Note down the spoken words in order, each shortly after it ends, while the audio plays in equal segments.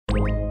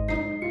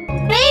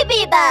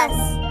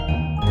mischievous.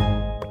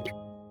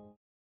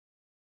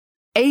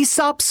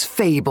 Aesop's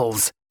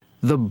Fables,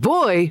 The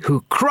Boy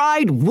Who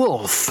Cried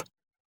Wolf.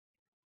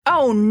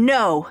 Oh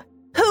no!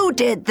 Who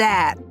did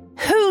that?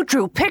 Who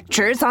drew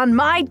pictures on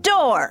my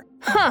door?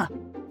 Huh!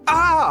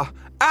 Ah!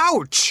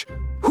 Ouch!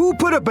 Who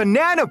put a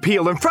banana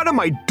peel in front of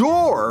my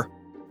door?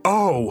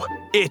 Oh,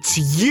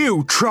 it's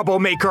you,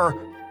 troublemaker!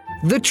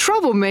 The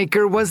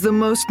troublemaker was the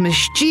most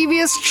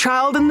mischievous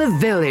child in the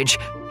village.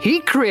 He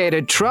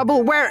created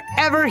trouble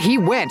wherever he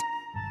went.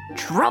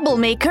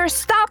 Troublemaker,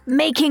 stop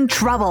making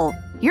trouble!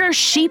 Your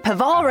sheep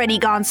have already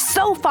gone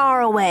so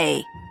far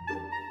away.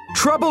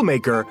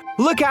 Troublemaker,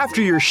 look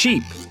after your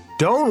sheep.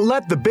 Don't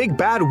let the big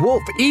bad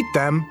wolf eat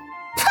them.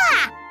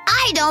 Ha!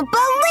 I don't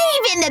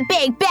believe in the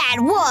big bad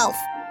wolf.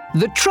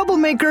 The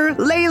troublemaker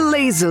lay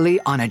lazily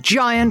on a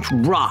giant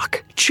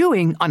rock,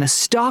 chewing on a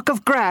stalk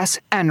of grass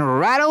and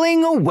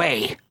rattling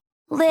away.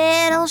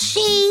 Little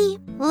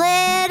sheep,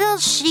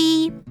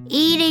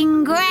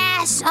 eating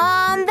grass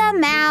on the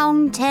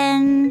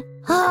mountain.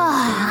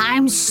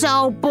 I'm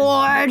so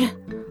bored.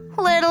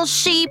 Little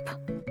sheep,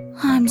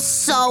 I'm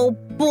so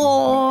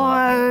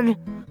bored.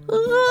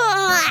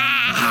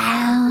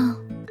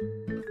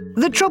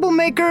 The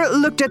troublemaker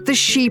looked at the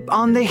sheep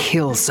on the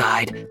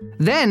hillside,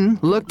 then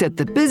looked at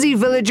the busy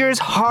villagers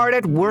hard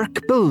at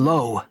work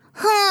below.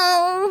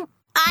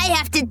 I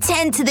have to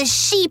tend to the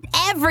sheep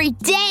every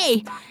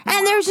day,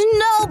 and there's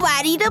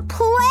nobody to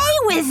play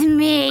with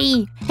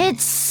me.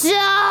 It's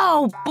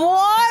so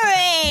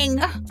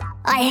boring.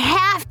 I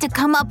have to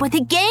come up with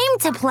a game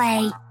to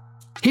play.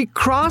 He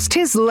crossed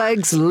his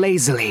legs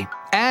lazily,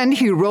 and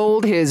he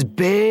rolled his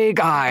big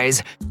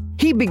eyes.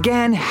 He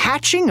began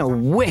hatching a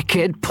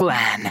wicked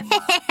plan.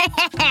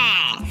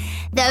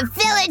 The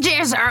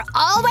villagers are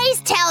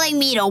always telling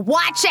me to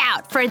watch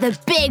out for the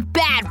big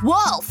bad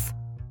wolf.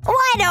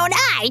 Why don't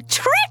I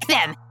trick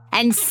them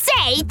and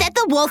say that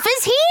the wolf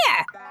is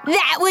here?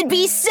 That would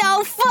be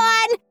so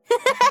fun!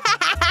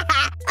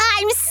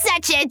 I'm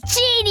such a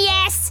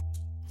genius!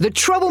 The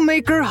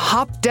troublemaker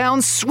hopped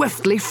down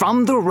swiftly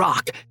from the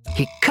rock.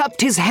 He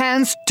cupped his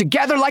hands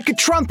together like a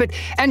trumpet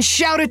and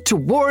shouted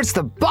towards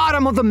the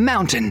bottom of the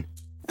mountain.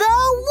 The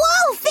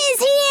wolf is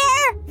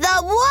here!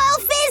 The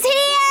wolf is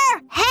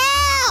here!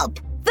 Help!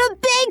 The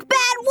big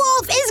bad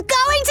wolf is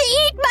going to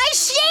eat my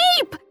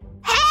sheep!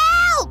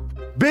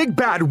 Help! Big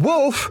bad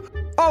wolf?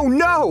 Oh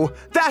no!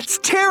 That's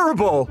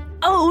terrible!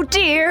 Oh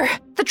dear!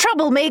 The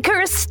troublemaker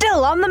is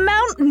still on the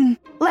mountain.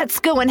 Let's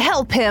go and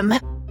help him.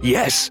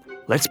 Yes,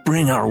 let's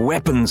bring our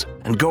weapons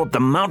and go up the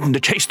mountain to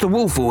chase the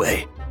wolf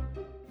away.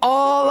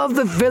 All of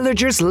the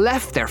villagers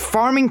left their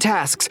farming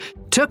tasks,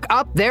 took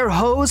up their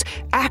hoes,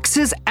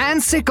 axes,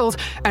 and sickles,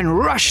 and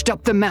rushed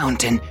up the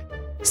mountain.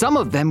 Some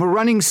of them were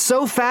running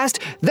so fast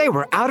they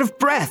were out of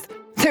breath,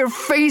 their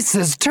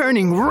faces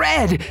turning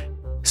red.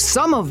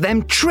 Some of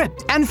them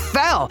tripped and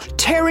fell,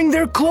 tearing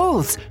their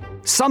clothes.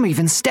 Some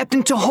even stepped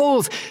into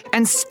holes,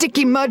 and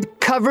sticky mud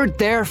covered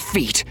their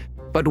feet.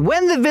 But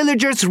when the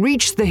villagers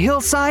reached the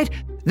hillside,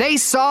 they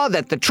saw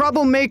that the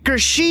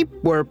troublemaker's sheep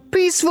were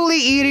peacefully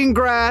eating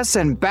grass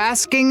and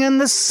basking in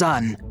the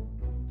sun.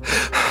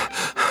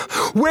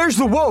 Where's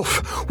the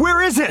wolf?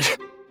 Where is it?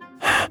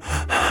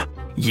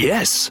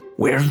 Yes,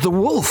 where's the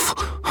wolf?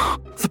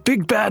 The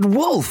big bad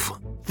wolf.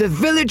 The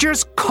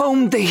villagers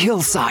combed the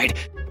hillside,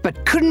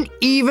 but couldn't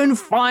even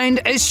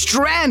find a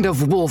strand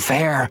of wolf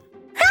hair.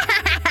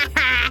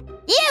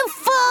 You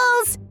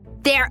fools!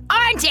 There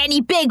aren't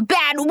any big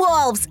bad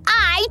wolves.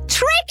 I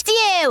tricked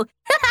you!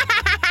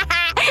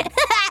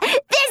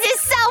 This is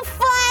so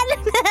fun!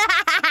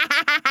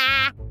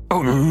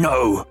 Oh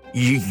no,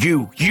 you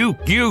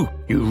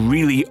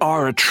really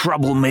are a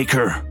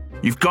troublemaker.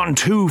 You've gone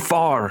too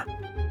far.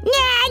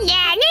 Nah.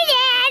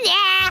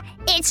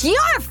 It's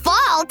your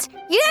fault.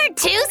 You're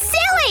too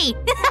silly.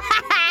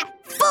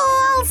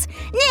 Fools!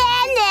 Nah.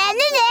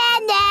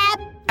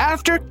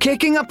 After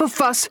kicking up a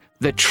fuss,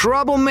 the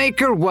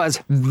troublemaker was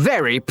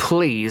very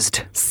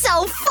pleased.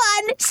 So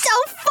fun!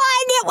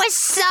 It was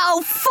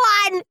so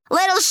fun!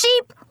 Little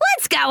sheep,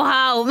 let's go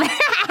home!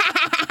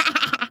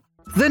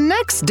 The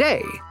next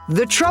day,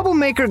 the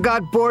troublemaker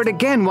got bored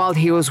again while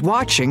he was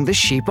watching the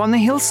sheep on the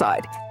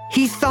hillside.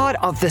 He thought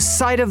of the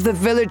sight of the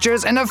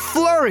villagers in a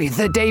flurry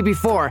the day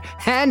before,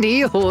 and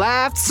he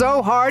laughed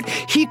so hard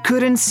he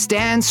couldn't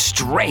stand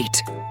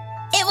straight.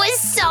 It was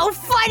so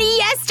funny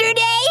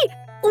yesterday!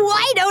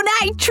 Why don't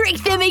I trick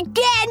them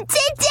again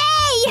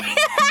today?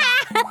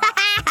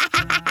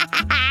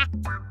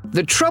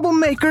 The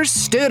troublemaker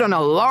stood on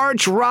a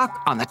large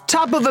rock on the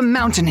top of a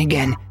mountain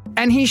again,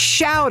 and he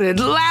shouted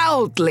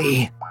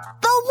loudly.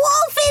 The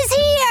wolf is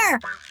here!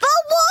 The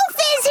wolf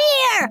is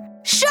here!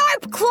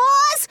 Sharp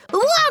claws,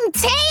 long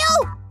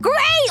tail,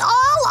 gray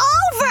all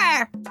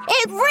over!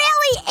 It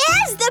really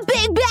is the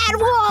big bad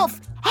wolf!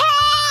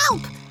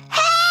 Help!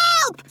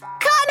 Help!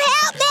 Come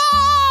help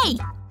me!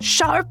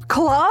 Sharp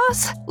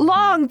claws,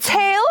 long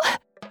tail.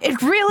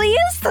 It really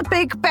is the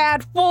big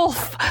bad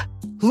wolf.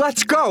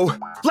 Let's go!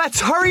 Let's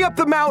hurry up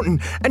the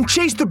mountain and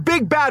chase the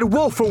big bad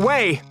wolf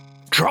away!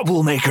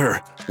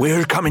 troublemaker.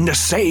 We're coming to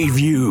save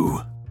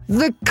you.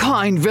 The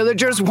kind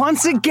villagers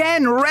once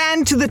again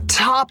ran to the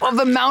top of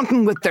the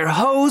mountain with their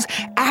hoes,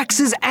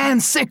 axes,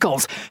 and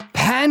sickles,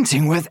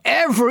 panting with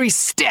every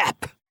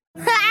step.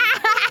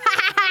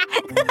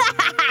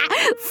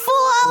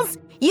 Fools!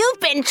 You've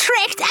been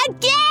tricked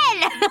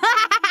again!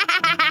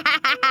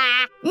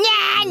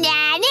 Nah,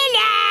 nah, nah,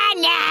 nah,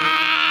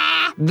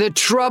 nah! The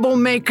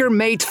troublemaker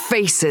made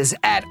faces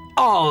at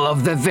all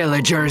of the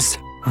villagers.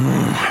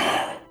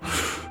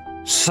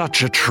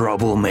 Such a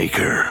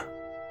troublemaker.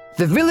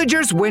 The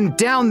villagers went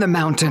down the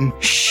mountain,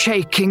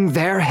 shaking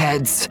their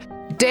heads.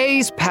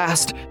 Days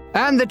passed,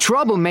 and the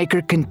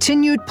troublemaker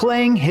continued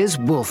playing his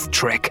wolf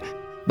trick.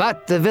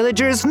 But the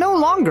villagers no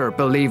longer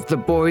believed the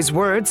boy's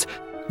words.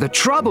 The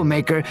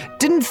troublemaker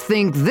didn't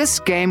think this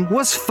game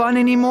was fun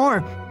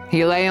anymore.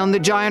 He lay on the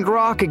giant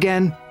rock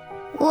again.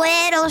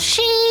 Little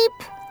sheep,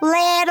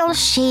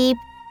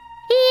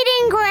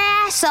 eating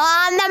grass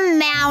on the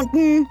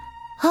mountain.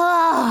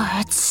 Oh,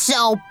 it's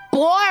so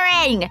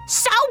boring!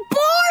 So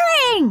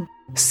boring!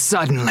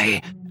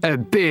 Suddenly, a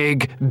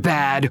big,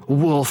 bad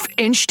wolf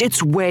inched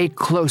its way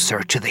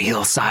closer to the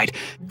hillside,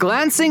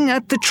 glancing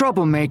at the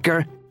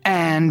troublemaker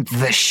and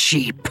the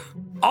sheep.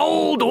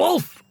 Old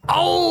wolf!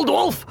 Old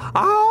wolf!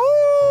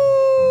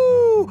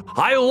 Ow!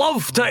 I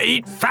love to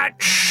eat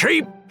fat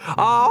sheep!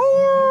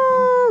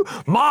 Ow!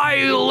 My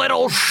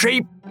little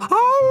sheep!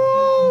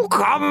 Ow!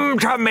 Come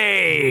to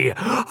me!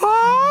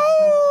 Ow!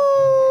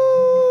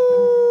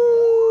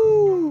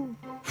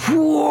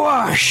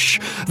 Whoosh!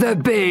 The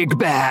big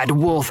bad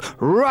wolf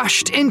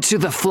rushed into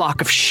the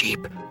flock of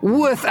sheep.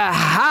 With a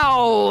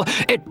howl,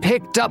 it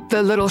picked up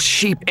the little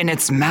sheep in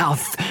its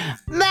mouth.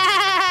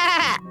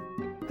 Bah!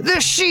 The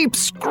sheep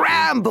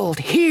scrambled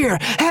here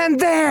and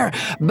there,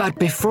 but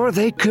before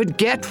they could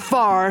get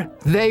far,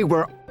 they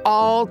were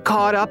all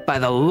caught up by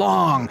the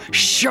long,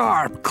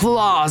 sharp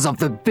claws of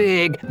the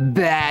big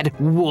bad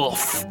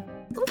wolf.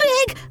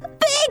 Big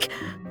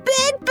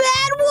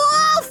bad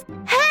wolf!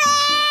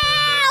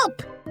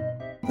 Help!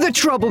 The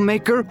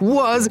troublemaker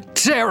was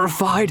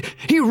terrified.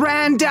 He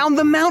ran down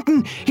the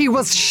mountain. He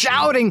was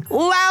shouting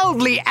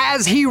loudly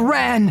as he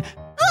ran.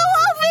 The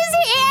wolf is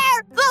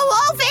here! The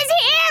wolf is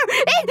here!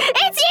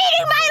 It's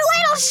eating my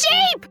little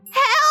sheep!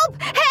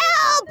 Help!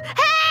 Help!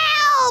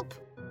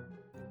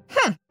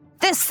 Help!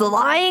 This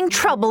lying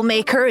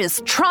troublemaker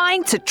is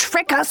trying to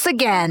trick us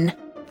again.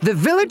 The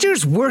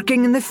villagers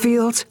working in the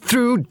fields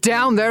threw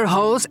down their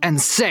hoes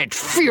and said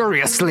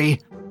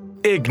furiously,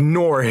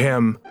 Ignore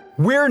him.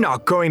 We're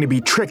not going to be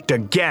tricked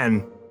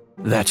again.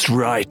 That's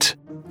right.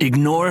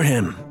 Ignore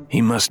him.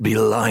 He must be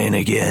lying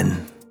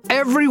again.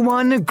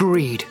 Everyone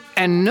agreed,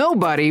 and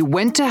nobody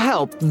went to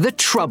help the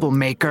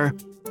troublemaker.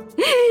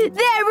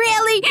 There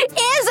really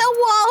is a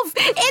wolf!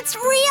 It's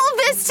real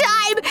this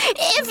time!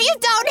 If you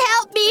don't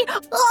help me,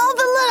 all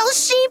the little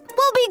sheep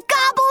will be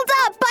gobbled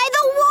up by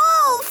the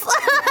wolf!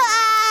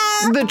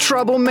 The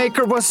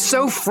troublemaker was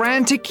so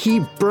frantic he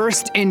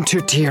burst into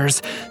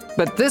tears.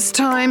 But this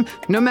time,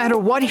 no matter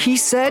what he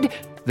said,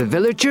 the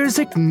villagers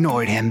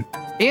ignored him.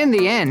 In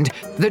the end,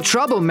 the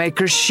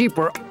troublemaker's sheep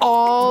were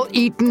all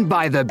eaten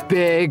by the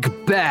big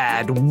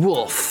bad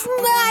wolf.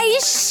 My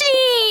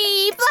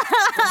sheep!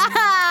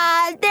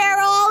 They're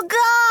all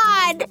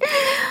gone!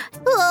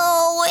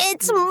 Oh,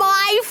 it's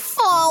my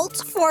fault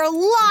for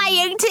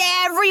lying to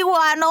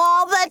everyone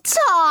all the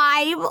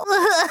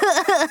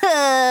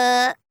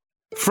time.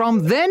 From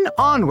then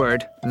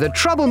onward, the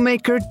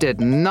troublemaker did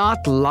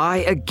not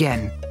lie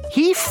again.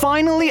 He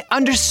finally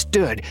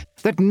understood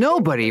that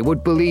nobody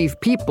would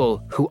believe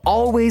people who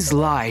always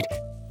lied,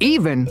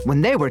 even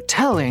when they were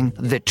telling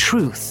the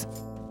truth.